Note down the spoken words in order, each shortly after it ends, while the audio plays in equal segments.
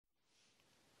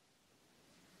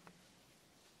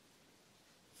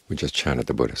We just chanted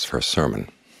the Buddha's first sermon,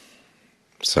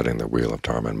 setting the wheel of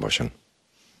Dharma in motion.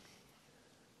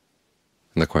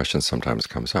 And the question sometimes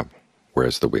comes up,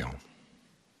 where's the wheel?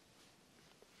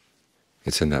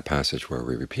 It's in that passage where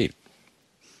we repeat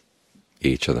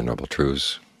each of the Noble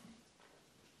Truths,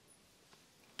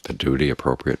 the duty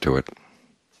appropriate to it,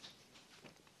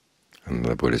 and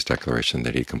the Buddha's declaration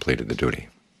that he completed the duty.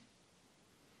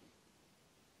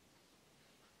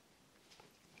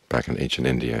 Back in ancient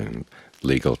India, in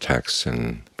legal texts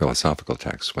and philosophical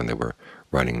texts, when they were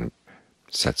writing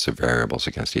sets of variables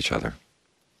against each other,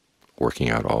 working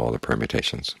out all the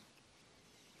permutations,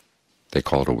 they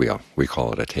call it a wheel. We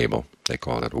call it a table. They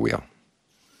call it a wheel.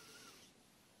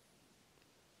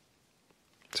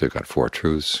 So you've got 4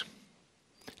 truths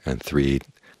and 3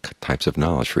 types of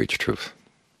knowledge for each truth.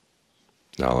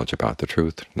 Knowledge about the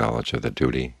truth, knowledge of the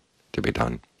duty to be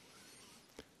done,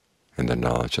 and the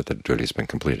knowledge that the duty has been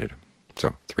completed.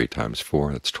 So 3 times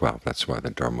 4, that's 12. That's why the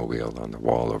Dharma wheel on the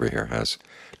wall over here has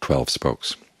 12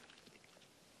 spokes.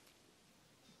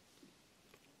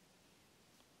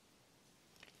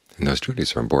 And those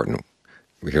duties are important.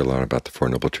 We hear a lot about the 4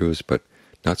 Noble Truths, but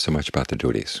not so much about the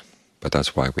duties. But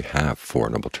that's why we have 4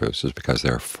 Noble Truths, is because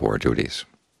there are 4 duties.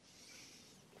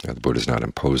 Now, the Buddha is not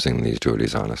imposing these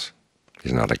duties on us.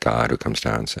 He's not a God who comes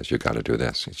down and says, you've got to do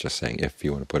this. He's just saying, if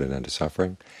you want to put an end to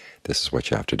suffering, this is what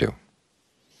you have to do.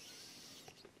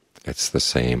 It's the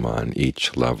same on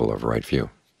each level of right view.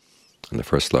 On the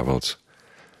first level, it's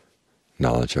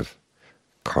knowledge of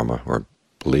karma, or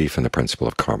belief in the principle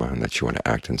of karma, and that you want to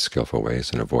act in skillful ways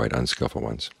and avoid unskillful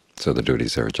ones. So the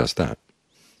duties there are just that.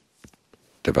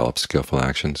 Develop skillful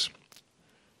actions,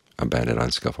 abandon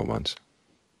unskillful ones.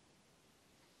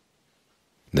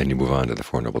 Then you move on to the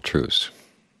 4 Noble Truths.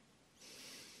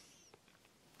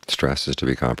 Stress is to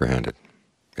be comprehended.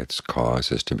 Its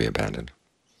cause is to be abandoned.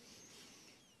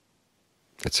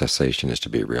 Its cessation is to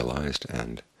be realized,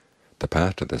 and the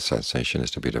path to this cessation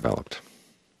is to be developed.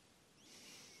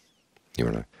 You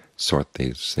want to sort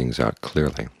these things out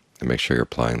clearly and make sure you're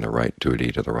applying the right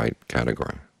duty to the right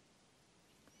category.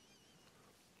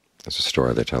 There's a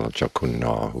story they tell of Chokun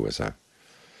Na, who was a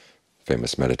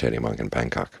famous meditating monk in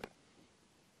Bangkok,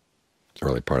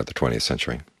 early part of the 20th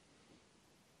century.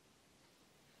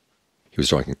 He was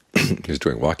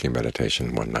doing walking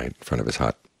meditation one night in front of his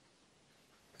hut,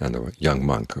 and the young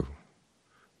monk, who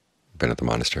had been at the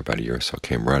monastery about a year or so,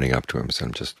 came running up to him and said,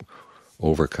 "I'm just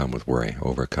overcome with worry,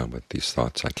 overcome with these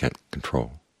thoughts I can't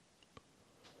control."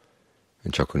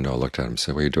 And Chokun Na looked at him and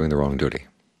said, "Well, you're doing the wrong duty."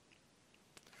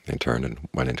 And he turned and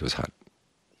went into his hut.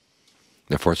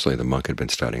 Now, fortunately, the monk had been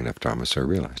studying enough Dharma, so he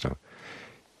realized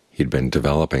he'd been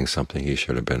developing something he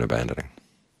should have been abandoning.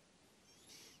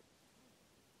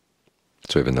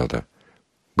 So even though the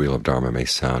wheel of Dharma may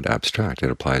sound abstract, it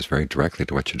applies very directly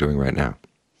to what you're doing right now,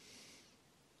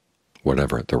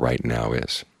 whatever the right now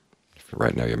is. If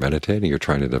right now you're meditating, you're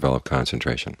trying to develop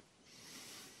concentration.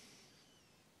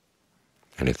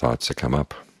 Any thoughts that come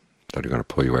up that are going to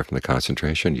pull you away from the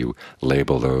concentration, you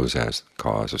label those as the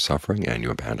cause of suffering and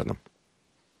you abandon them.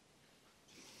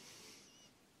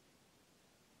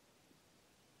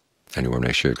 And you want to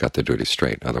make sure you've got the duty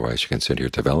straight. Otherwise you consider you're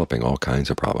developing all kinds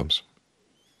of problems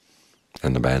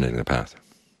and abandoning the path.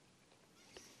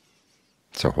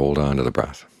 So hold on to the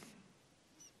breath.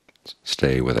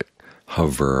 Stay with it.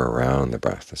 Hover around the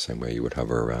breath the same way you would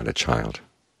hover around a child.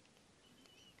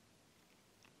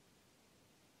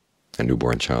 A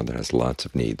newborn child that has lots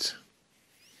of needs.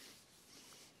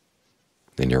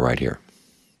 Then you're right here.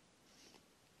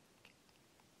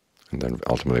 And then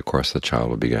ultimately, of course, the child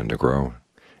will begin to grow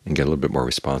and get a little bit more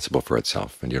responsible for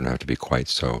itself, and you don't have to be quite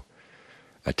so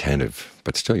attentive,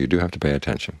 but still you do have to pay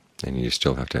attention, and you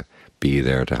still have to be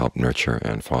there to help nurture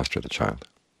and foster the child.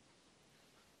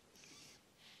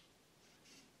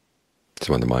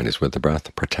 So when the mind is with the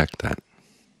breath, protect that.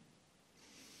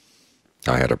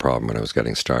 I had a problem when I was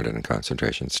getting started in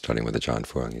concentration, studying with Ajahn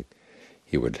Fuang.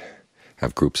 He would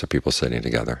have groups of people sitting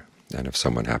together, and if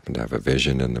someone happened to have a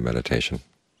vision in the meditation,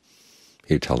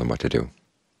 he'd tell them what to do.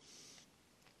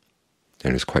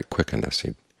 And he was quite quick in this.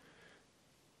 He'd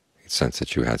sense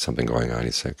that you had something going on.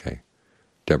 He'd say, "Okay,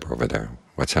 Deborah over there,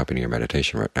 what's happening in your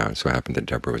meditation right now?" And so it happened that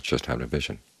Deborah was just having a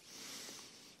vision.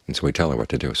 And so we'd tell her what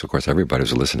to do. So of course everybody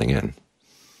was listening in.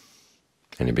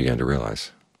 And you began to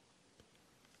realize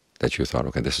that you thought,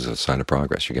 okay, this is a sign of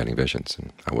progress. You're getting visions.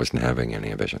 And I wasn't having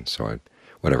any visions. So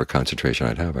whatever concentration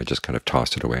I'd have, I just kind of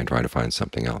tossed it away and tried to find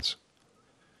something else.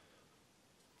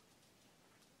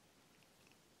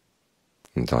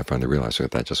 Until I finally realized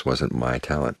that that just wasn't my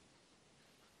talent.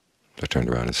 I turned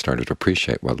around and started to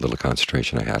appreciate what little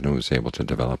concentration I had, and was able to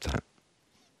develop that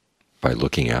by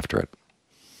looking after it,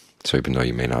 So even though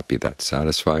you may not be that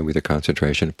satisfied with your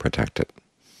concentration, protect it.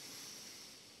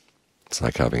 It's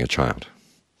like having a child.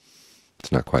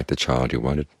 It's not quite the child you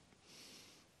wanted.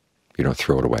 You don't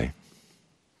throw it away.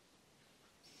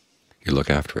 You look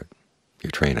after it. You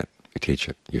train it. You teach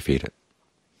it. You feed it.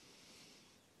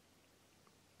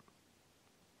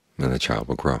 And the child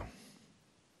will grow.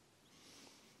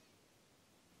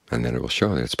 And then it will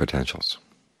show its potentials.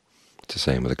 It's the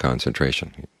same with the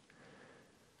concentration.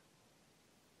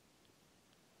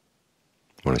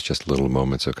 When it's just little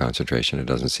moments of concentration, it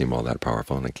doesn't seem all that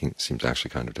powerful, and it seems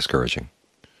actually kind of discouraging.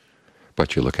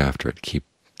 But you look after it, keep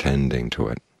tending to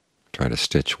it, try to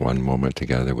stitch one moment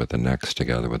together with the next,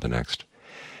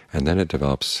 and then it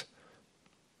develops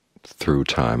through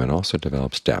time and also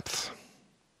develops depth.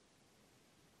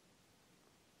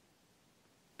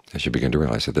 As you begin to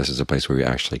realize that this is a place where you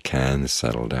actually can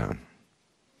settle down.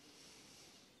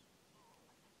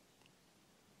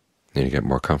 Then you get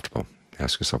more comfortable.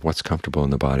 Ask yourself, what's comfortable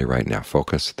in the body right now?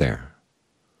 Focus there.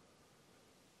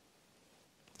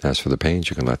 As for the pains,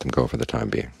 you can let them go for the time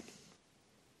being.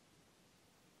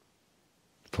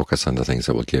 Focus on the things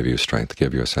that will give you strength,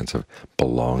 give you a sense of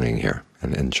belonging here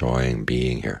and enjoying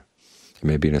being here. It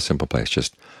may be in a simple place.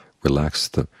 Just relax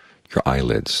your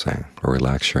eyelids, say, or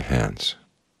relax your hands,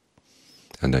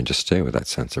 and then just stay with that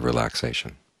sense of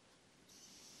relaxation.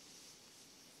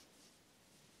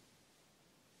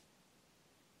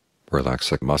 Relax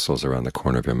the muscles around the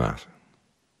corner of your mouth.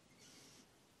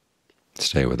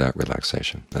 Stay with that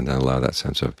relaxation, and then allow that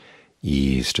sense of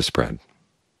ease to spread.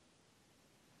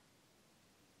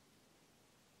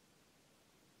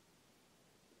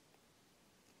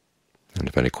 And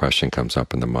if any question comes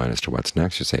up in the mind as to what's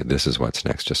next, you say, this is what's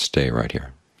next. Just stay right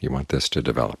here. You want this to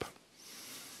develop.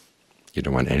 You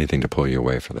don't want anything to pull you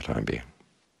away for the time being.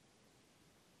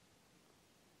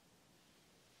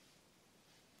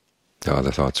 The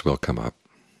other thoughts will come up.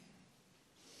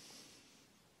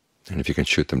 And if you can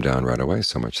shoot them down right away,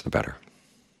 so much the better.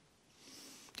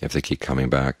 If they keep coming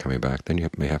back, then you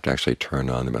may have to actually turn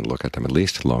on them and look at them at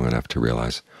least long enough to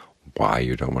realize why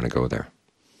you don't want to go there.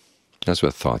 As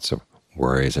with thoughts of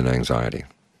worries and anxiety,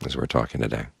 as we're talking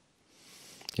today.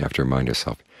 You have to remind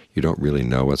yourself, you don't really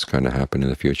know what's going to happen in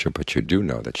the future, but you do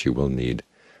know that you will need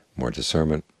more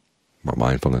discernment, more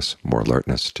mindfulness, more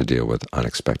alertness to deal with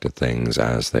unexpected things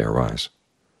as they arise.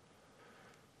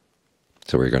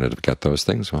 So we're going to get those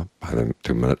things? Well, by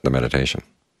the meditation.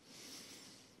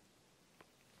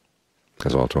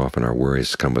 Because all too often our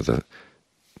worries come with the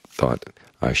thought,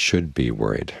 I should be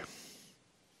worried.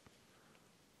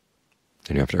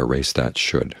 And you have to erase that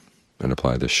should and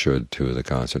apply the should to the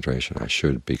concentration. I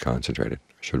should be concentrated.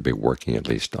 I should be working at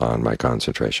least on my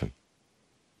concentration.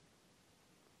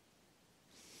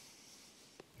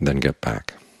 Then get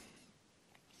back.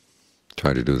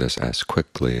 Try to do this as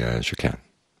quickly as you can.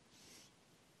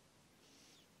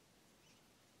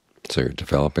 So you're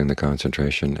developing the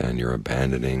concentration and you're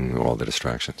abandoning all the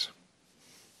distractions.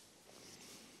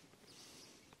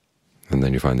 And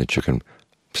then you find that you can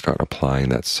start applying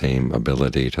that same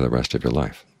ability to the rest of your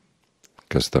life.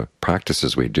 Because the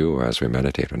practices we do as we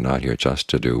meditate are not here just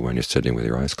to do when you're sitting with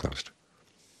your eyes closed.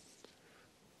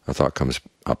 A thought comes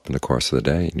up in the course of the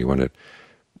day and you want to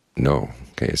know,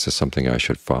 okay, is this something I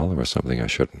should follow or something I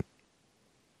shouldn't?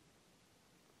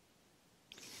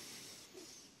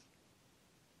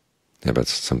 If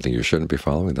it's something you shouldn't be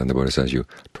following, then the Buddha says you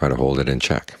try to hold it in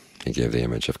check. He gave the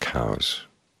image of cows.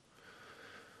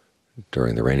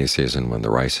 During the rainy season when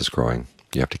the rice is growing,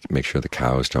 you have to make sure the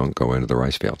cows don't go into the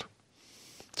rice field.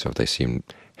 So if they seem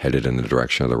headed in the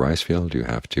direction of the rice field, you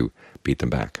have to beat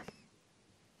them back.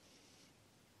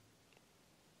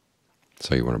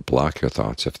 So you want to block your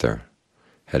thoughts if they're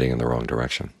heading in the wrong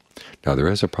direction. Now there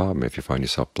is a problem if you find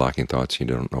yourself blocking thoughts and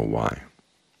you don't know why.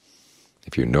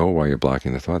 If you know why you're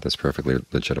blocking the thought, that's perfectly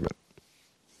legitimate.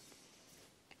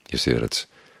 You see that it's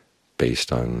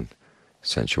based on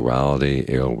sensuality,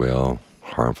 ill will,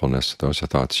 harmfulness. Those are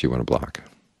thoughts you want to block.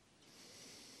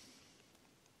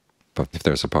 But if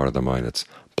there's a part of the mind that's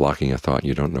blocking a thought,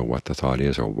 you don't know what the thought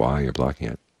is or why you're blocking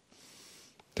it,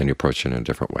 then you approach it in a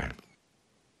different way.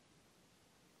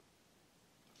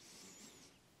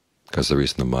 Because the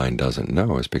reason the mind doesn't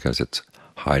know is because it's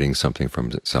hiding something from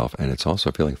itself, and it's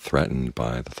also feeling threatened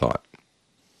by the thought.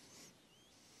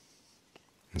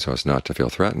 And so as not to feel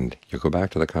threatened, you go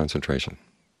back to the concentration.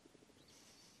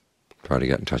 Try to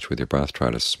get in touch with your breath,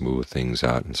 try to smooth things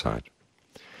out inside.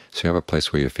 So you have a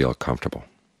place where you feel comfortable.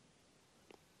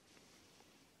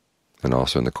 And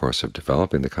also in the course of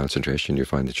developing the concentration, you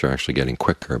find that you're actually getting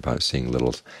quicker about seeing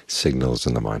little signals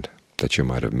in the mind that you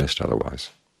might have missed otherwise.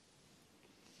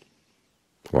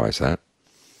 Why is that?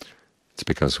 It's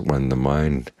because when the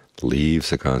mind leaves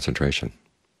the concentration,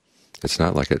 it's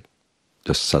not like it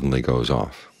just suddenly goes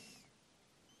off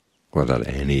without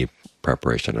any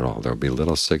preparation at all. There will be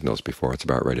little signals before it's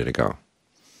about ready to go.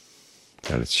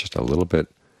 And it's just a little bit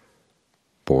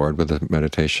bored with the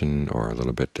meditation, or a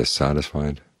little bit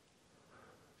dissatisfied,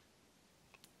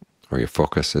 or your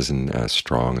focus isn't as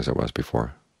strong as it was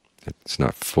before. It's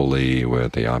not fully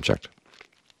with the object.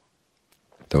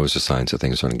 Those are signs that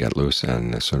things are going to get loose,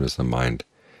 and as soon as the mind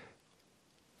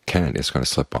can, it's going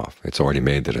to slip off. It's already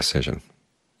made the decision.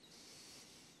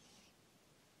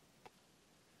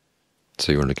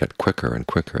 So you want to get quicker and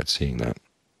quicker at seeing that.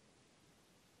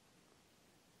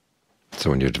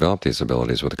 So when you develop these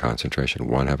abilities with the concentration,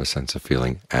 one, have a sense of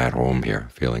feeling at home here,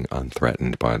 feeling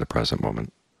unthreatened by the present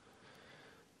moment,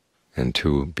 and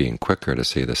two, being quicker to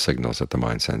see the signals that the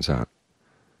mind sends out.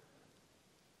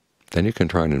 Then you can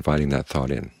try inviting that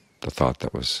thought in, the thought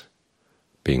that was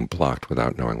being blocked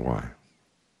without knowing why.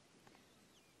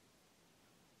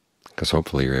 Because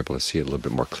hopefully you're able to see it a little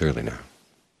bit more clearly now.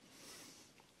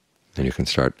 And you can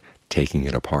start taking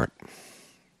it apart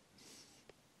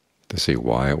to see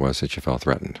why it was that you felt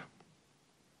threatened.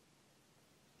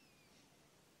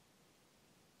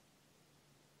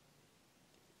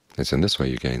 It's in this way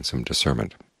you gain some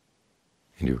discernment,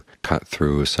 and you cut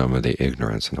through some of the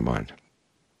ignorance in the mind.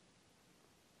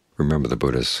 Remember the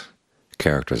Buddha's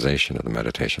characterization of the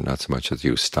meditation, not so much as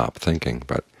you stop thinking,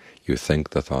 but you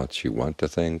think the thoughts you want to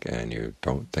think, and you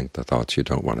don't think the thoughts you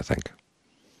don't want to think.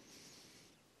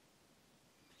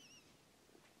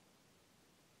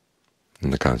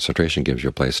 And the concentration gives you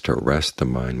a place to rest the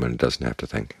mind when it doesn't have to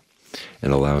think,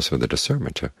 and allows for the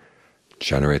discernment to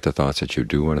generate the thoughts that you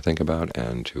do want to think about,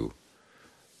 and to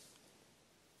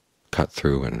cut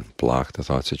through and block the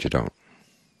thoughts that you don't.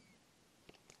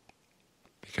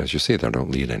 Because you see, they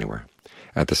don't lead anywhere.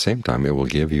 At the same time, it will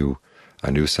give you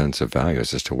a new sense of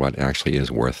values as to what actually is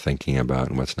worth thinking about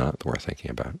and what's not worth thinking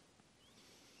about.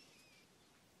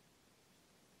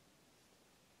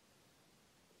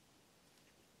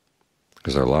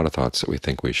 Because there are a lot of thoughts that we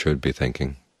think we should be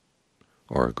thinking,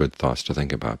 or good thoughts to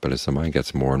think about, but as the mind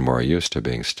gets more and more used to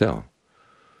being still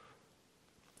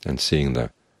and seeing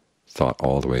the thought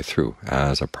all the way through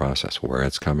as a process, where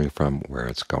it's coming from, where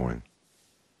it's going,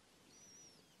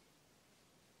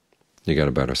 you get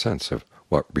a better sense of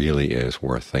what really is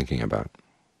worth thinking about.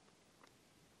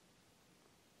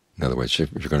 In other words,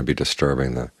 if you're going to be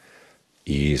disturbing the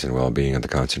ease and well-being of the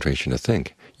concentration to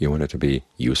think, you want it to be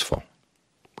useful.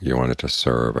 You want it to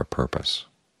serve a purpose.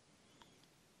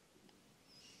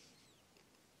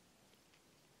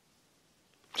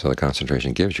 So the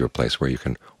concentration gives you a place where you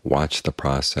can watch the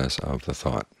process of the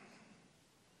thought.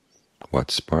 What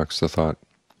sparks the thought?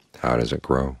 How does it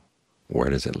grow?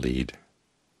 Where does it lead?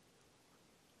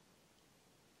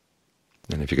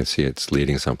 And if you can see it's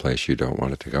leading someplace you don't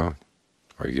want it to go,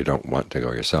 or you don't want to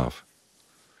go yourself,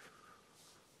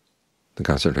 the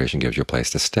concentration gives you a place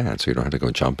to stand, so you don't have to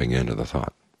go jumping into the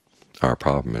thought. Our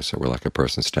problem is that we're like a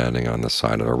person standing on the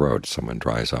side of the road. Someone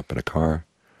drives up in a car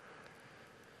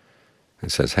and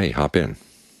says, "Hey, hop in."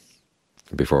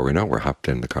 And before we know, we're hopped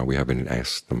in the car. We haven't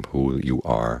asked them who you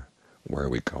are, where are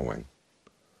we going.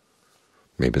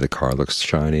 Maybe the car looks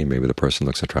shiny, maybe the person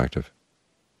looks attractive,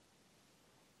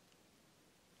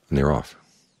 and they're off.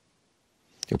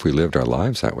 If we lived our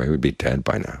lives that way, we'd be dead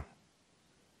by now.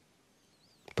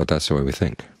 But that's the way we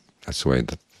think. That's the way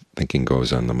the thinking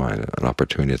goes on the mind. An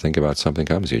opportunity to think about something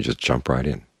comes, you just jump right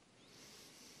in.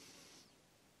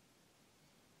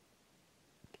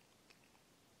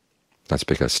 That's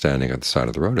because standing at the side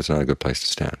of the road is not a good place to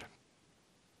stand.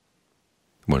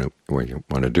 What you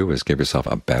want to do is give yourself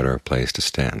a better place to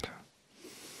stand.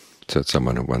 So that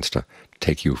someone who wants to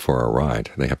take you for a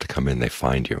ride, they have to come in, they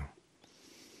find you.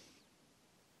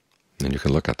 And you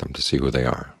can look at them to see who they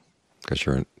are, because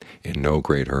you're in no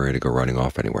great hurry to go running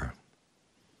off anywhere.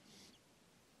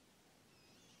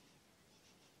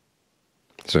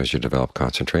 So as you develop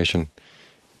concentration,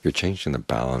 you're changing the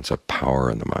balance of power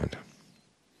in the mind.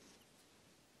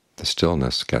 The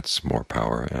stillness gets more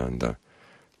power, and the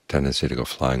tendency to go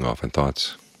flying off in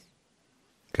thoughts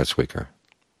gets weaker.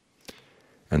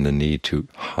 And the need to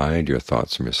hide your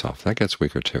thoughts from yourself, that gets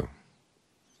weaker too.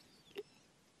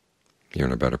 You're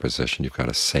in a better position. You've got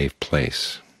a safe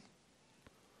place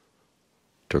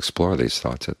to explore these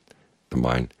thoughts that the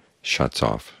mind shuts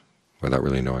off without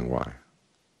really knowing why.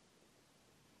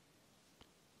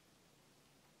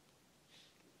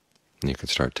 And you can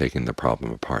start taking the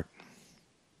problem apart.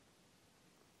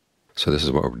 So this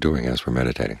is what we're doing as we're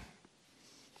meditating.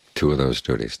 Two of those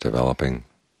duties, developing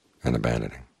and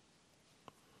abandoning.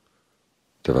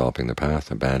 Developing the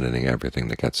path, abandoning everything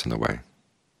that gets in the way.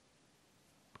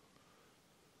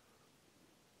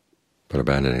 But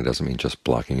abandoning doesn't mean just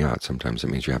blocking out. Sometimes it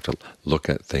means you have to look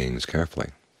at things carefully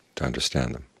to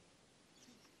understand them.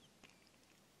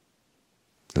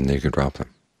 And then you can drop them,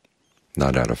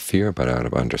 not out of fear, but out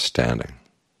of understanding.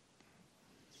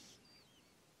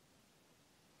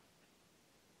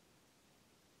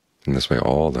 In this way,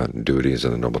 all the duties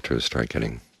of the Noble Truth start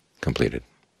getting completed.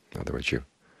 In other words, you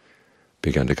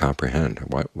begin to comprehend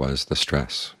what was the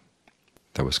stress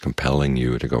that was compelling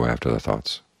you to go after the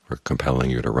thoughts, or compelling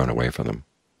you to run away from them.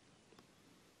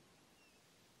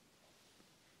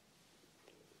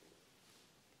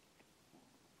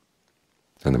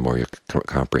 And the more you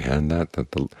comprehend that,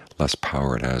 the less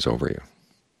power it has over you.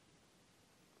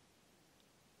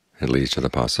 It leads to the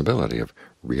possibility of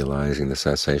realizing the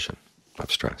cessation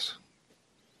of stress,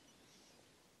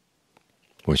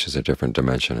 which is a different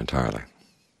dimension entirely.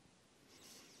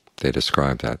 They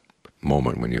describe that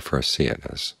moment when you first see it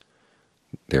as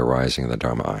the arising of the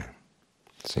Dharma eye,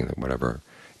 seeing that whatever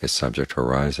is subject to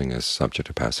arising is subject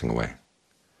to passing away.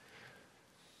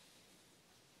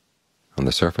 On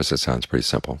the surface it sounds pretty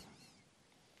simple.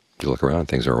 If you look around,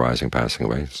 things are arising, passing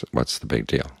away. So what's the big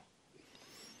deal?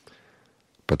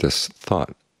 But this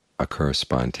thought occurs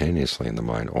spontaneously in the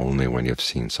mind only when you've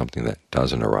seen something that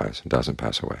doesn't arise, doesn't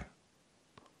pass away.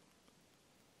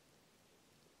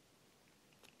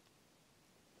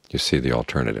 You see the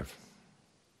alternative.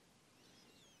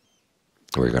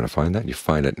 Where are you going to find that? You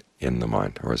find it in the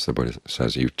mind, or as the Buddha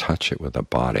says, you touch it with the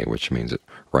body, which means that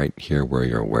right here where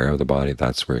you're aware of the body,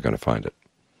 that's where you're going to find it.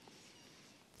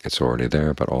 It's already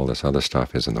there, but all this other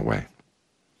stuff is in the way.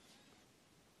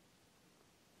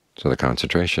 So the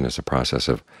concentration is a process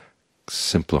of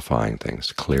simplifying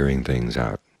things, clearing things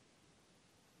out,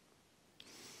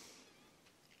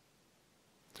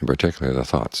 in particular the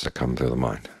thoughts that come through the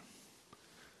mind.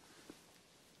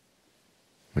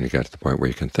 When you get to the point where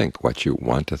you can think what you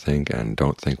want to think and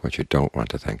don't think what you don't want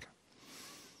to think,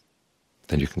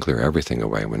 then you can clear everything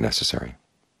away when necessary.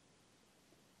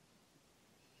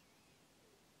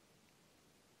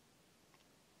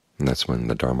 And that's when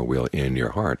the Dharma wheel in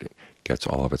your heart gets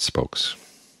all of its spokes.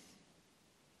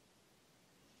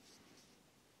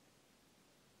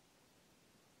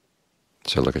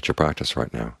 So look at your practice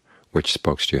right now. Which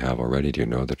spokes do you have already? Do you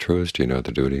know the truths? Do you know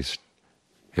the duties?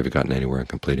 Have you gotten anywhere in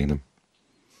completing them?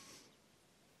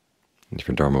 If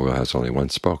your Dharma wheel has only one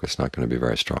spoke, it's not going to be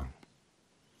very strong.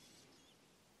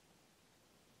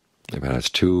 If it has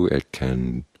two, it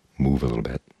can move a little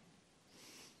bit.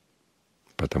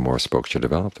 But the more spokes you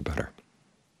develop, the better.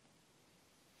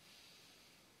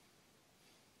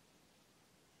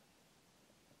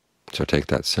 So take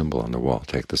that symbol on the wall,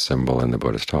 take the symbol in the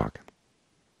Buddha's talk,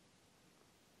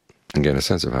 and get a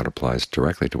sense of how it applies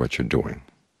directly to what you're doing,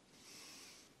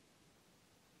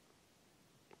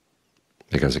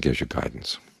 because it gives you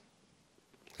guidance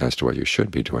as to what you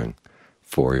should be doing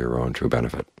for your own true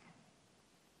benefit.